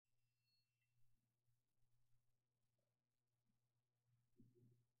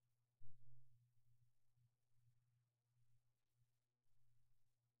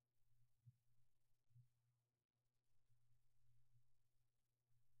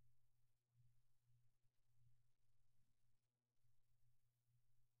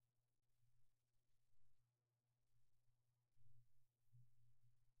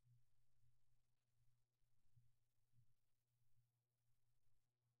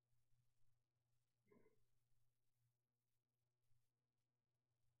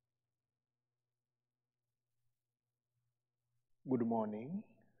Good morning.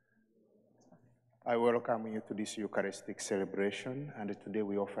 I welcome you to this Eucharistic celebration, and today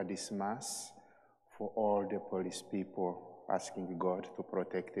we offer this Mass for all the police people, asking God to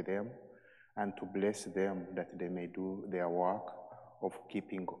protect them and to bless them that they may do their work of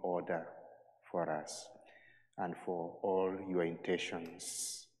keeping order for us and for all your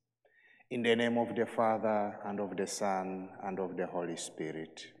intentions. In the name of the Father, and of the Son, and of the Holy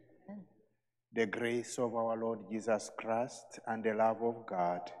Spirit. Amen. The grace of our Lord Jesus Christ, and the love of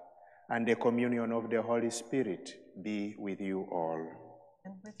God, and the communion of the Holy Spirit be with you all.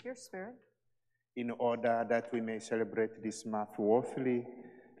 And with your spirit. In order that we may celebrate this Mass worthily,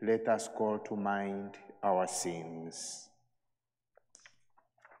 let us call to mind our sins.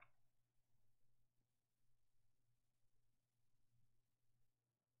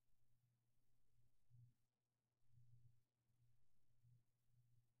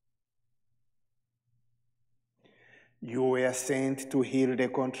 You were sent to heal the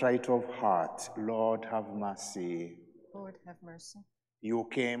contrite of heart. Lord, have mercy. Lord, have mercy. You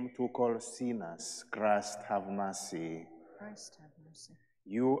came to call sinners. Christ, have mercy. Christ, have mercy.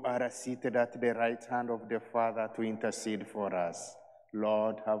 You are seated at the right hand of the Father to intercede for us.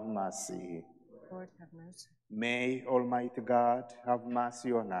 Lord, have mercy. Lord, have mercy. May Almighty God have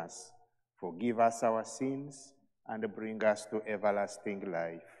mercy on us, forgive us our sins, and bring us to everlasting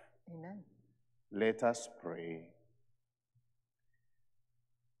life. Amen. Let us pray.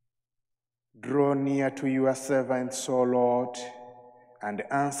 Draw near to your servants, O Lord, and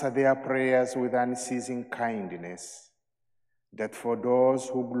answer their prayers with unceasing kindness, that for those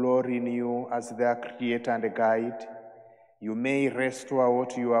who glory in you as their creator and guide, you may restore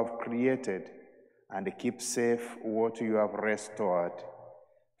what you have created and keep safe what you have restored.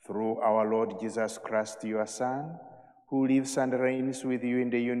 Through our Lord Jesus Christ, your Son, who lives and reigns with you in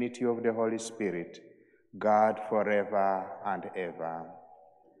the unity of the Holy Spirit, God forever and ever.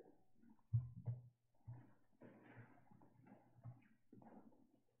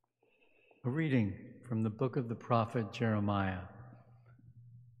 A reading from the book of the prophet Jeremiah.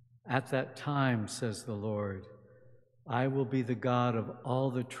 At that time, says the Lord, I will be the God of all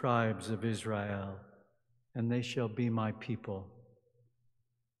the tribes of Israel, and they shall be my people.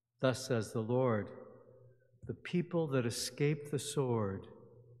 Thus says the Lord, the people that escape the sword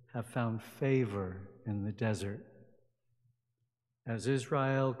have found favor in the desert. As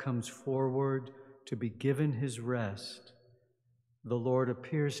Israel comes forward to be given his rest, the Lord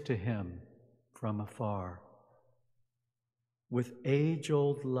appears to him from afar. With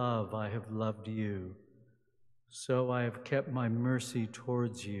age-old love I have loved you, so I have kept my mercy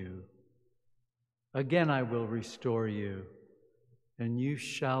towards you. Again I will restore you, and you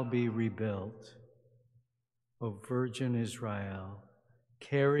shall be rebuilt. O Virgin Israel,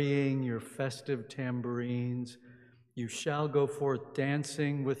 carrying your festive tambourines, you shall go forth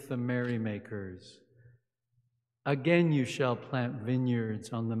dancing with the merrymakers. Again you shall plant vineyards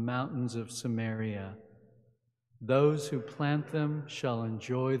on the mountains of Samaria. Those who plant them shall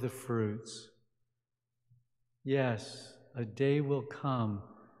enjoy the fruits. Yes, a day will come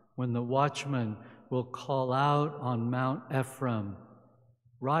when the watchman will call out on Mount Ephraim,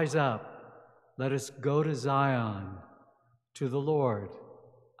 rise up, let us go to Zion, to the Lord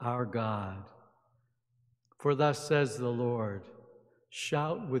our God. For thus says the Lord,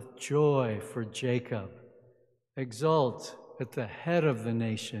 shout with joy for Jacob, exult at the head of the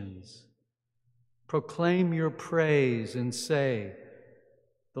nations. Proclaim your praise and say,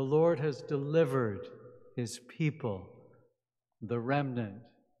 the Lord has delivered his people, the remnant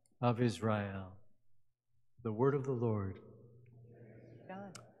of Israel. The word of the Lord.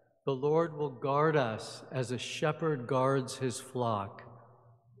 God. The Lord will guard us as a shepherd guards his flock.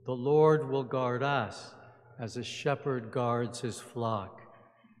 The Lord will guard us as a shepherd guards his flock.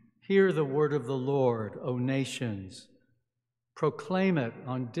 Hear the word of the Lord, O nations. Proclaim it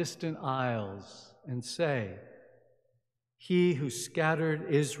on distant isles and say, he who scattered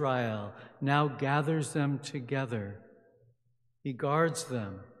Israel now gathers them together. He guards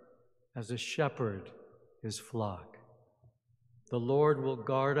them as a shepherd his flock. The Lord will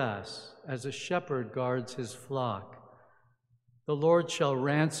guard us as a shepherd guards his flock. The Lord shall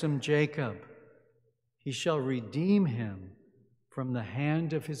ransom Jacob. He shall redeem him from the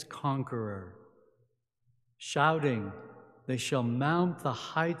hand of his conqueror. Shouting, they shall mount the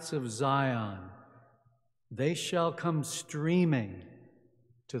heights of Zion. They shall come streaming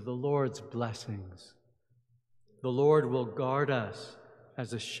to the Lord's blessings. The Lord will guard us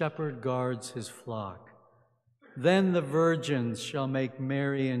as a shepherd guards his flock. Then the virgins shall make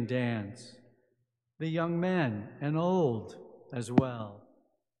merry and dance, the young men and old as well.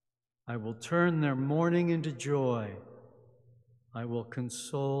 I will turn their mourning into joy. I will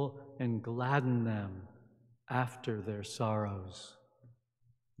console and gladden them after their sorrows.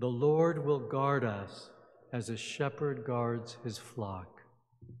 The Lord will guard us as a shepherd guards his flock.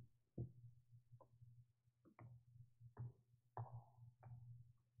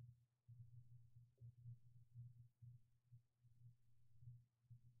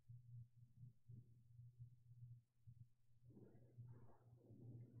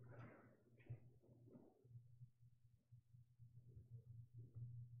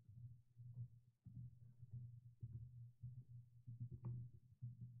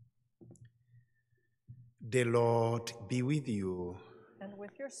 The Lord be with you. And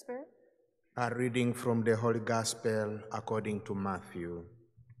with your spirit, A reading from the Holy Gospel according to Matthew.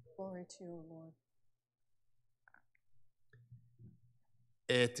 glory to you, Lord.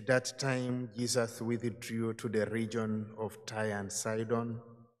 At that time, Jesus withdrew to the region of Tyre and Sidon,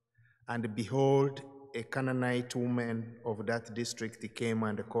 and behold, a Canaanite woman of that district came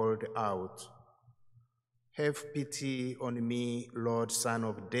and called out, "Have pity on me, Lord, Son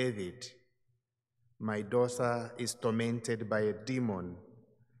of David. My daughter is tormented by a demon."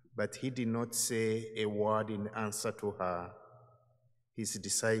 But he did not say a word in answer to her. His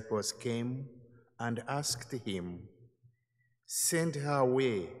disciples came and asked him, "Send her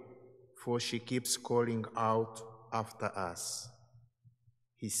away, for she keeps calling out after us."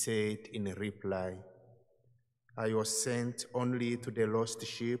 He said in reply, "I was sent only to the lost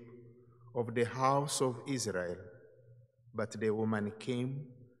sheep of the house of Israel." But the woman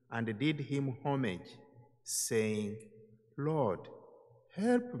came and did him homage, saying, "Lord,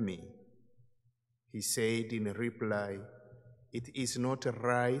 help me." He said in reply, "It is not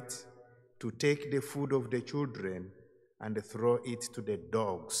right to take the food of the children and throw it to the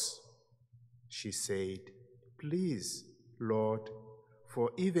dogs." She said, "Please, Lord,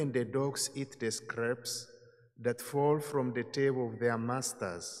 for even the dogs eat the scraps that fall from the table of their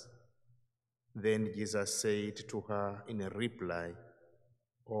masters." Then Jesus said to her in reply,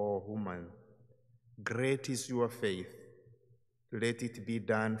 "O woman, great is your faith. Let it be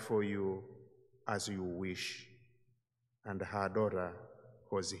done for you as you wish." And her daughter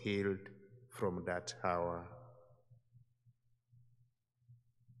was healed from that hour.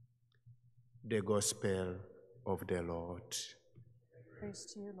 The Gospel of the Lord. Praise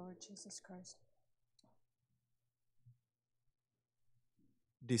to you, Lord Jesus Christ.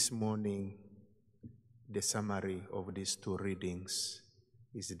 This morning, the summary of these two readings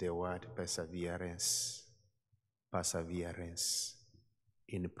is the word perseverance. Perseverance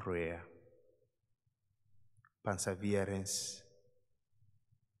in prayer. Perseverance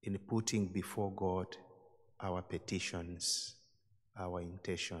in putting before God our petitions, our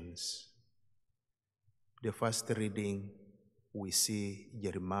intentions. The first reading, we see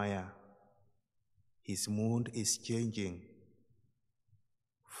Jeremiah. His mood is changing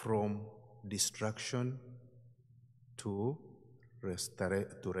from destruction to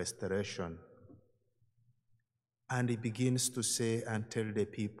restoration. And he begins to say and tell the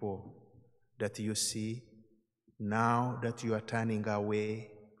people that, you see, now that you are turning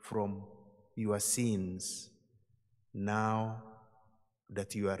away from your sins, now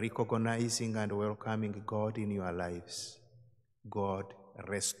that you are recognizing and welcoming God in your lives, God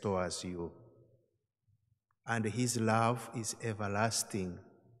restores you. And his love is everlasting,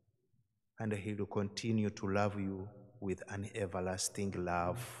 and he will continue to love you with an everlasting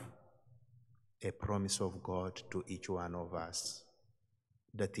love, a promise of God to each one of us,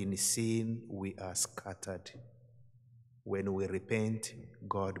 that in sin we are scattered. When we repent,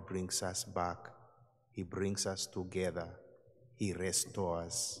 God brings us back. He brings us together. He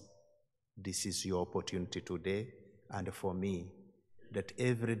restores. This is your opportunity today and for me, that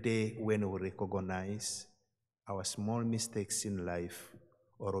every day when we recognize our small mistakes in life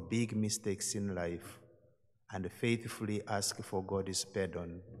or big mistakes in life and faithfully ask for God's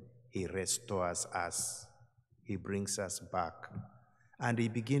pardon, he restores us. He brings us back. And he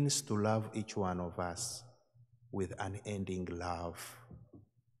begins to love each one of us with unending love.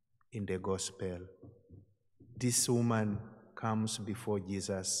 In the gospel, this woman comes before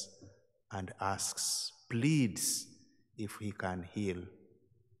Jesus and asks, pleads if he can heal.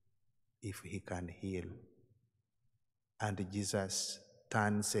 If he can heal. And Jesus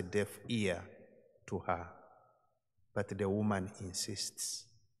turns a deaf ear to her. But the woman insists,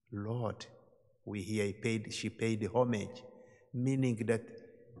 Lord, we hear she paid homage, meaning that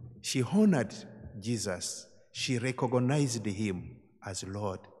she honored Jesus. She recognized him as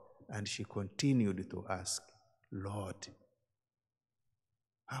Lord, and she continued to ask, Lord,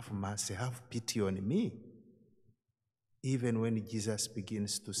 have mercy, have pity on me. Even when Jesus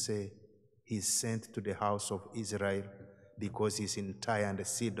begins to say he's sent to the house of Israel, because he's in Tyre and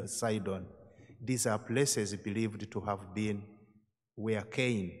Sidon. These are places believed to have been where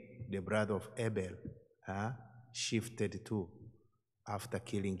Cain, the brother of Abel, shifted to after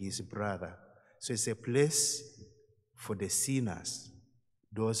killing his brother. So it's a place for the sinners,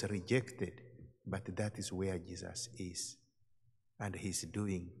 those rejected, but that is where Jesus is. And he's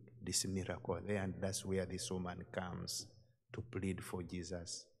doing this miracle there, and that's where this woman comes to plead for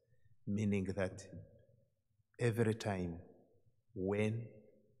Jesus, meaning that every time when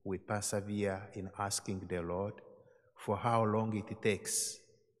we persevere in asking the Lord for how long it takes,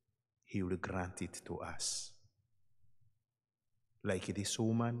 he will grant it to us. Like this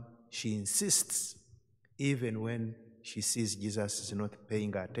woman, she insists, even when she sees Jesus is not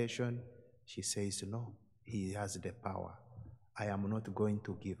paying attention, she says, no, he has the power. I am not going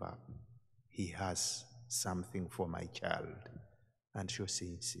to give up. He has something for my child. And so she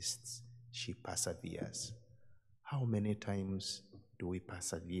insists, she perseveres. How many times do we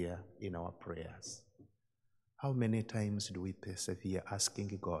persevere in our prayers? How many times do we persevere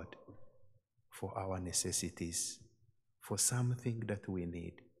asking God for our necessities, for something that we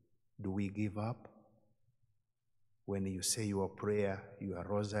need? Do we give up? When you say your prayer, your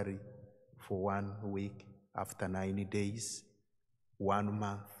rosary for 1 week, after 90 days, 1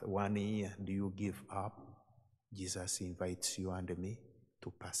 month, 1 year, do you give up? Jesus invites you and me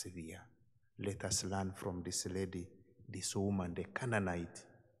to persevere. Let us learn from this lady, this woman, the Canaanite,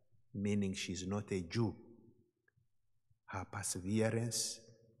 meaning she's not a Jew. Her perseverance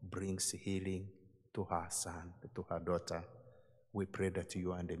brings healing to her son, to her daughter. We pray that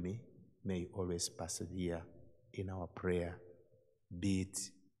you and me may always persevere in our prayer, be it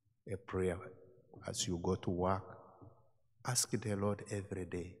a prayer as you go to work. Ask the Lord every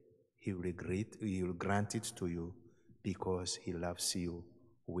day. He will grant it to you because he loves you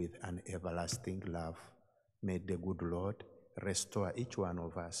with an everlasting love. May the good Lord restore each one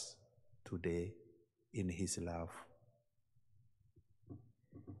of us today in his love.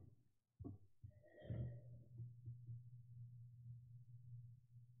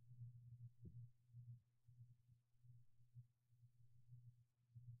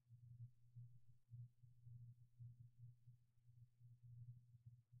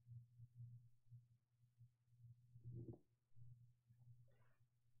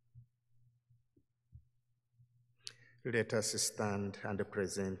 Let us stand and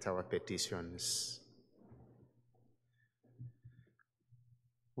present our petitions.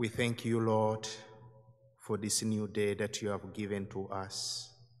 We thank you, Lord, for this new day that you have given to us,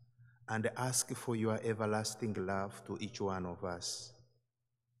 and ask for your everlasting love to each one of us.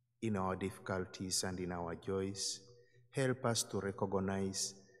 In our difficulties and in our joys, help us to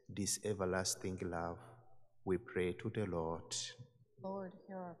recognize this everlasting love. We pray to the Lord. Lord,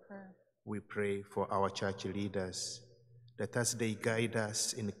 hear our prayer. We pray for our church leaders, that as they guide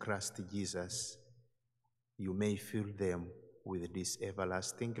us in Christ Jesus, you may fill them with this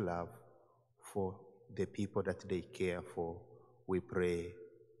everlasting love for the people that they care for. We pray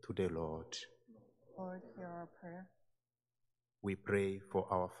to the Lord. Lord, hear our prayer. We pray for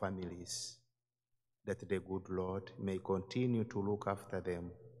our families, that the good Lord may continue to look after them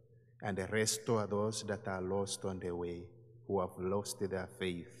and restore those that are lost on the way, who have lost their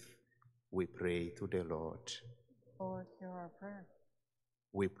faith. We pray to the Lord. Lord, hear our prayer.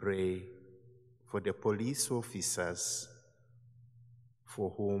 We pray for the police officers for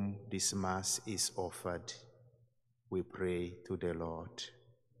whom this Mass is offered. We pray to the Lord.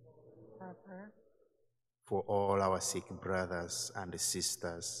 Our prayer. For all our sick brothers and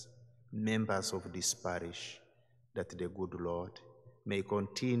sisters, members of this parish, that the good Lord may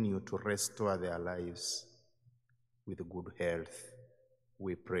continue to restore their lives with good health.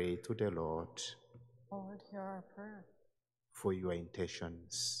 We pray to the Lord. Lord, hear our prayer. For your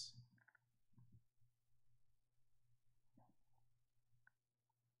intentions.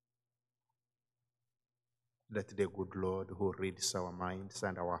 That the good Lord, who reads our minds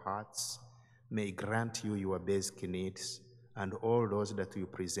and our hearts, may grant you your basic needs and all those that you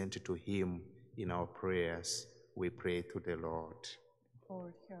present to him in our prayers. We pray to the Lord.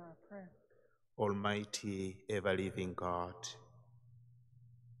 Lord, hear our prayer. Almighty, ever-living God,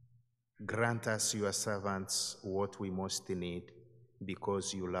 grant us, your servants, what we most need,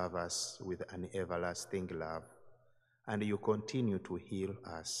 because you love us with an everlasting love, and you continue to heal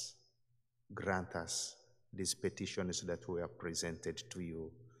us. Grant us these petitions that we have presented to you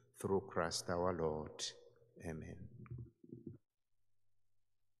through Christ our Lord. Amen.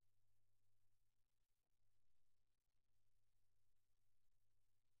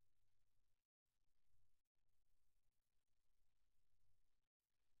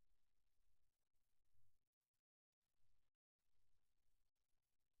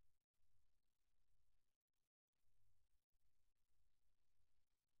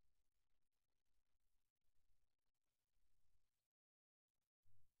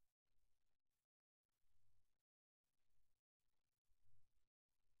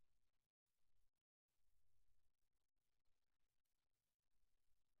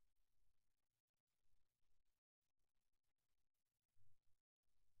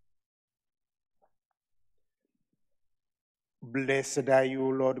 Blessed are you,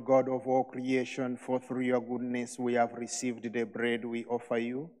 Lord God of all creation, for through your goodness we have received the bread we offer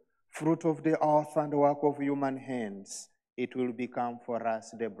you, fruit of the earth and work of human hands. It will become for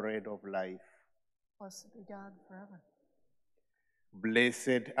us the bread of life. Blessed be God forever.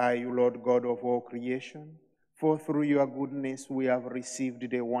 Blessed are you, Lord God of all creation, for through your goodness we have received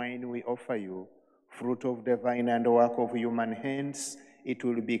the wine we offer you, fruit of the vine and work of human hands. It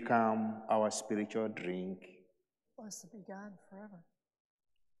will become our spiritual drink. Blessed be God forever.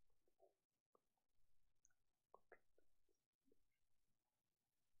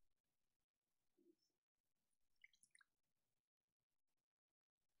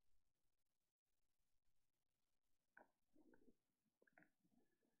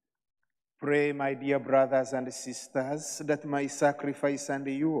 Pray, my dear brothers and sisters, that my sacrifice and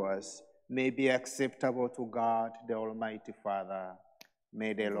yours may be acceptable to God, the Almighty Father.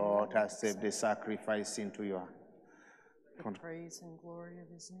 May the Lord accept the sacrifice into your The praise and glory of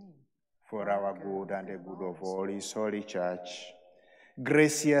his name. for our good and the good of all his holy church.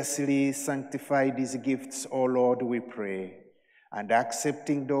 Graciously sanctify these gifts, O Lord, we pray, and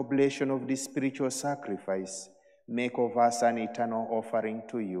accepting the oblation of this spiritual sacrifice, make of us an eternal offering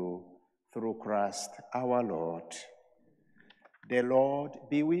to you, through Christ our Lord. The Lord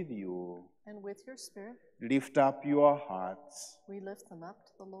be with you. And with your spirit, Lift up your hearts. we lift them up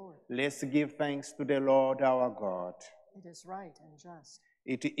to the Lord. Let's give thanks to the Lord our God. It is right and just.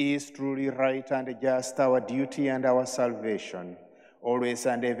 It is truly right and just, our duty and our salvation, always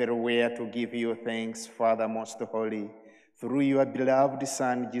and everywhere to give you thanks, Father most holy, through your beloved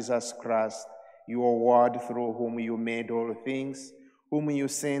Son, Jesus Christ, your word through whom you made all things, whom you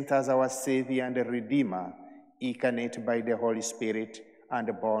sent as our Savior and Redeemer, incarnate by the Holy Spirit and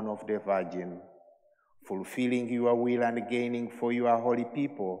born of the Virgin. Fulfilling your will and gaining for your holy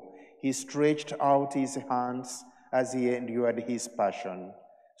people, he stretched out his hands as he endured his passion,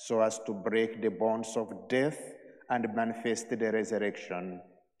 so as to break the bonds of death and manifest the resurrection.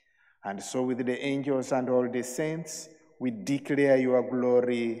 And so with the angels and all the saints, we declare your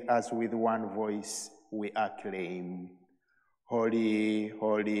glory as with one voice we acclaim. Holy,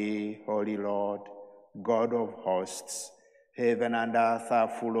 holy, holy Lord, God of hosts, heaven and earth are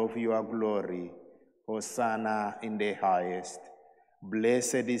full of your glory. Hosanna in the highest.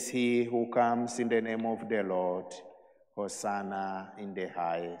 Blessed is he who comes in the name of the Lord. Hosanna in the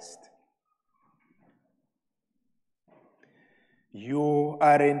highest. You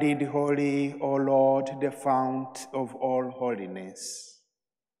are indeed holy, O Lord, the fount of all holiness.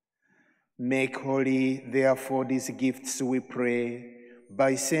 Make holy, therefore, these gifts, we pray,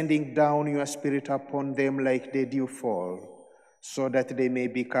 by sending down your Spirit upon them like the dew fall, so that they may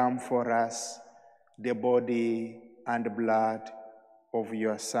become for us the body and blood of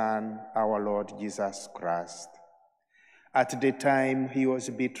your Son, our Lord Jesus Christ. At the time he was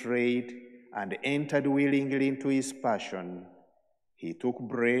betrayed and entered willingly into his passion, he took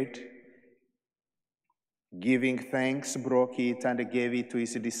bread, giving thanks, broke it and gave it to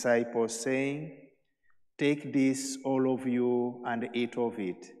his disciples, saying, "Take this, all of you, and eat of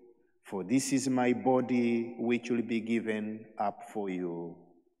it, for this is my body which will be given up for you."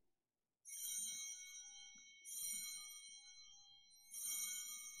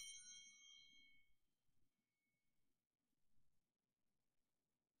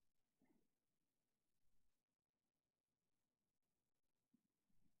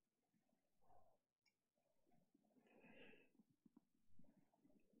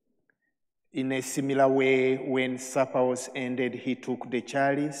 In a similar way, when supper was ended, he took the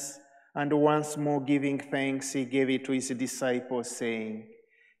chalice, and once more giving thanks, he gave it to his disciples, saying,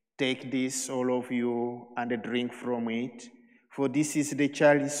 "Take this, all of you, and drink from it, for this is the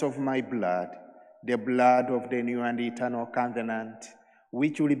chalice of my blood, the blood of the new and eternal covenant,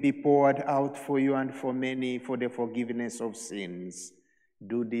 which will be poured out for you and for many for the forgiveness of sins.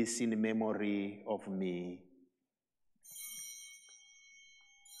 Do this in memory of me."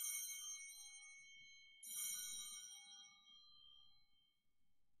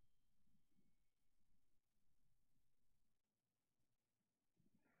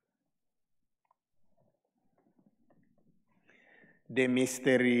 The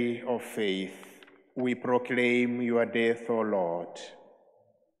mystery of faith. We proclaim your death, O Lord.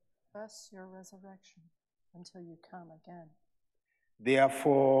 Confess your resurrection until you come again.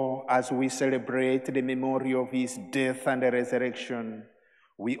 Therefore, as we celebrate the memory of his death and resurrection,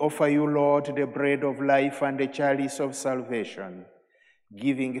 we offer you, Lord, the bread of life and the chalice of salvation,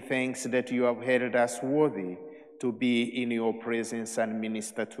 giving thanks that you have held us worthy to be in your presence and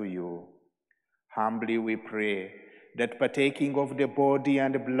minister to you. Humbly we pray that partaking of the body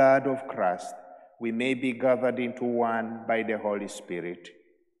and blood of Christ, we may be gathered into one by the Holy Spirit.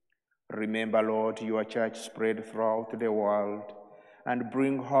 Remember, Lord, your church spread throughout the world, and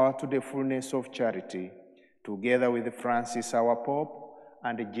bring her to the fullness of charity, together with Francis, our Pope,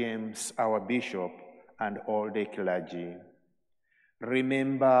 and James, our Bishop, and all the clergy.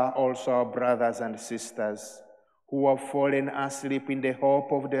 Remember also our brothers and sisters who have fallen asleep in the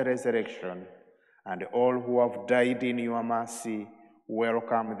hope of the resurrection, and all who have died in your mercy.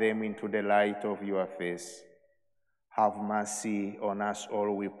 Welcome them into the light of your face. Have mercy on us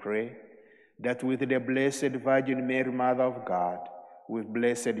all, we pray, that with the Blessed Virgin Mary, Mother of God, with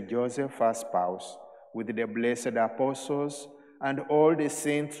Blessed Joseph, our spouse, with the blessed apostles, and all the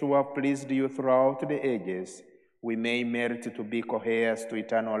saints who have pleased you throughout the ages, we may merit to be co-heirs to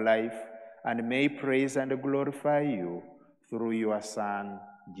eternal life, and may praise and glorify you through your Son,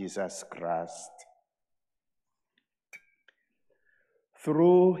 Jesus Christ.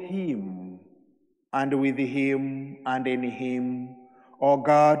 Through him, and with him, and in him, O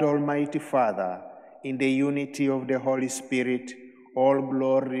God, Almighty Father, in the unity of the Holy Spirit, all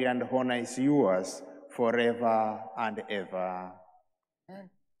glory and honor is yours forever and ever. Amen.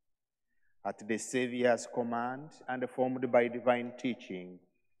 At the Savior's command and formed by divine teaching,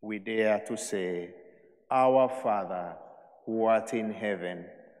 we dare to say, Our Father, who art in heaven,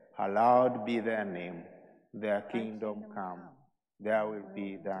 hallowed be thy name. Thy kingdom come, thy will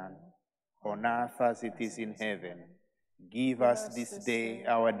be done, on earth as it is in heaven. Give us this day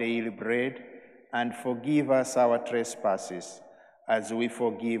our daily bread, and forgive us our trespasses, as we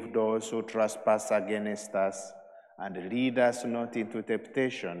forgive those who trespass against us. And lead us not into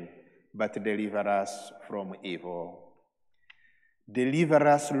temptation, but deliver us from evil. Deliver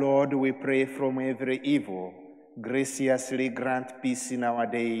us, Lord, we pray, from every evil. Graciously grant peace in our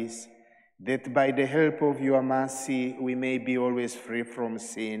days, that by the help of your mercy we may be always free from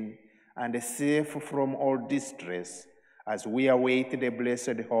sin and safe from all distress, as we await the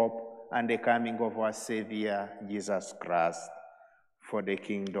blessed hope and the coming of our Savior, Jesus Christ. For the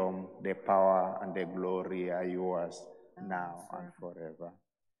kingdom, the power, and the glory are yours, now and forever.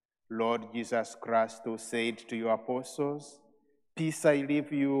 Lord Jesus Christ, who said to your apostles, Peace I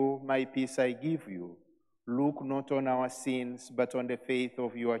leave you, my peace I give you. Look not on our sins, but on the faith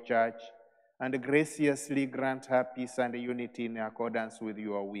of your church, and graciously grant her peace and unity in accordance with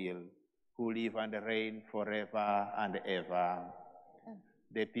your will, who live and reign forever and ever.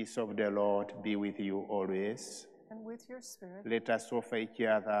 The peace of the Lord be with you always. And with your spirit. Let us offer each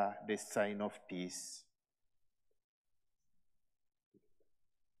other the sign of peace.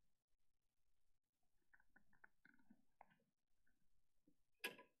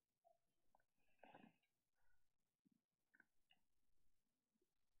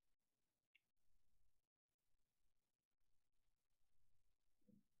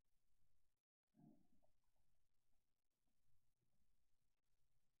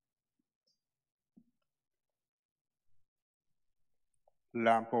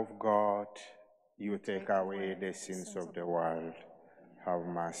 Lamb of God, you take away the sins of the world. Have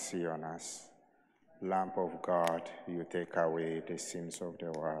mercy on us. Lamb of God, you take away the sins of the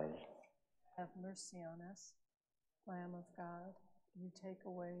world. Have mercy on us. Lamb of God, you take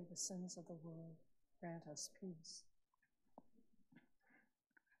away the sins of the world. Grant us peace.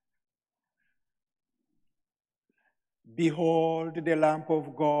 Behold the Lamb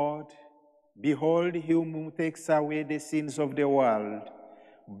of God. Behold him who takes away the sins of the world.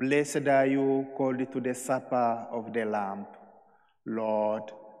 Blessed are you, called to the supper of the Lamb.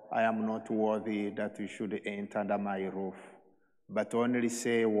 Lord, I am not worthy that you should enter under my roof, but only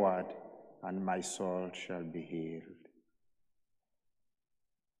say a word, and my soul shall be healed.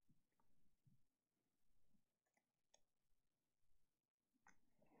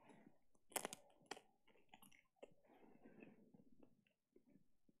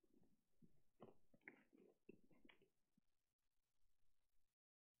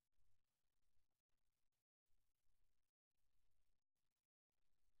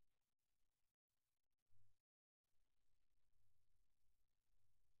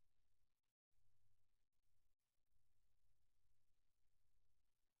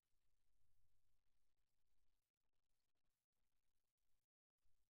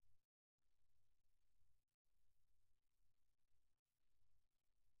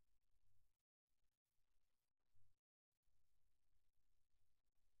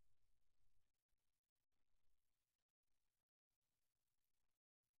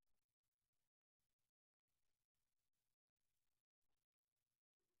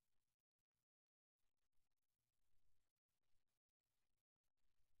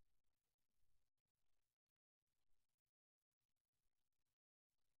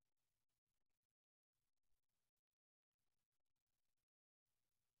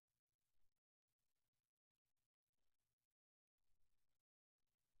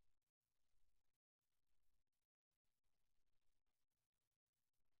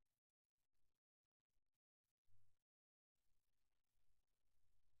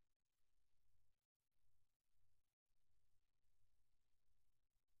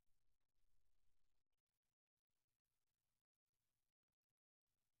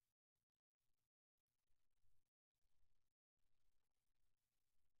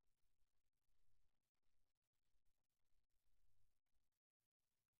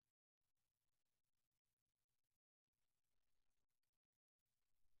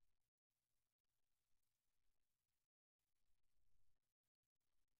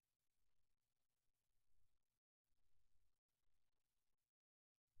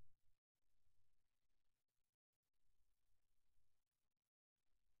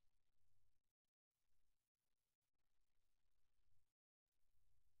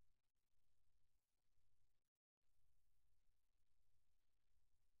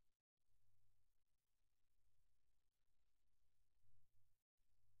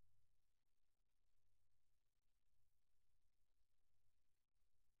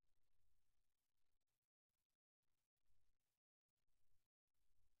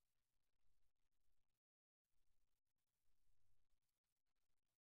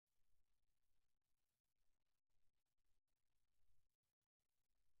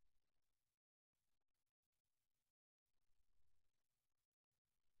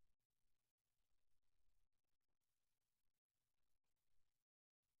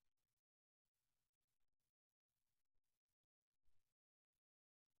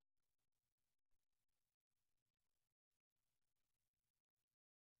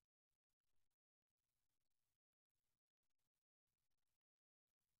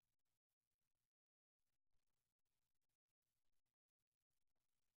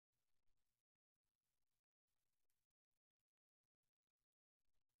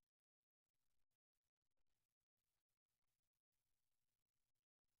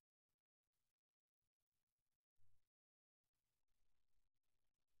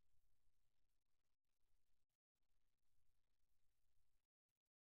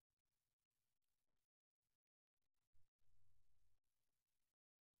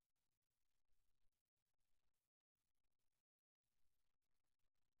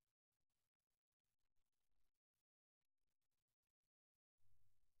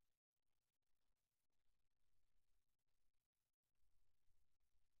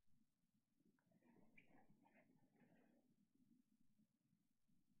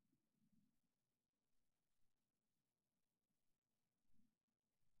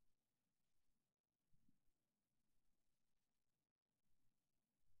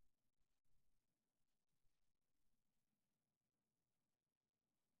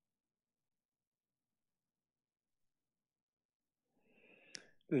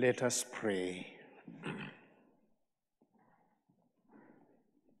 Let us pray.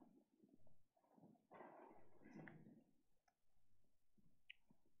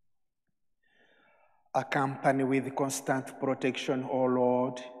 Accompany with constant protection, O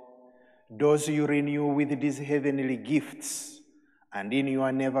Lord, those you renew with these heavenly gifts, and in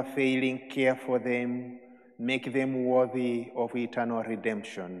your never-failing care for them, make them worthy of eternal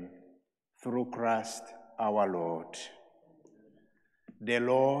redemption. Through Christ our Lord. The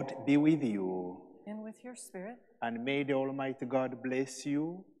Lord be with you. And with your spirit. And may the Almighty God bless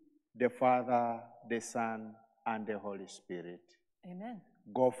you, the Father, the Son, and the Holy Spirit. Amen.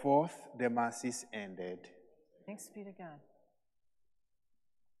 Go forth, the Mass is ended. Thanks be to God.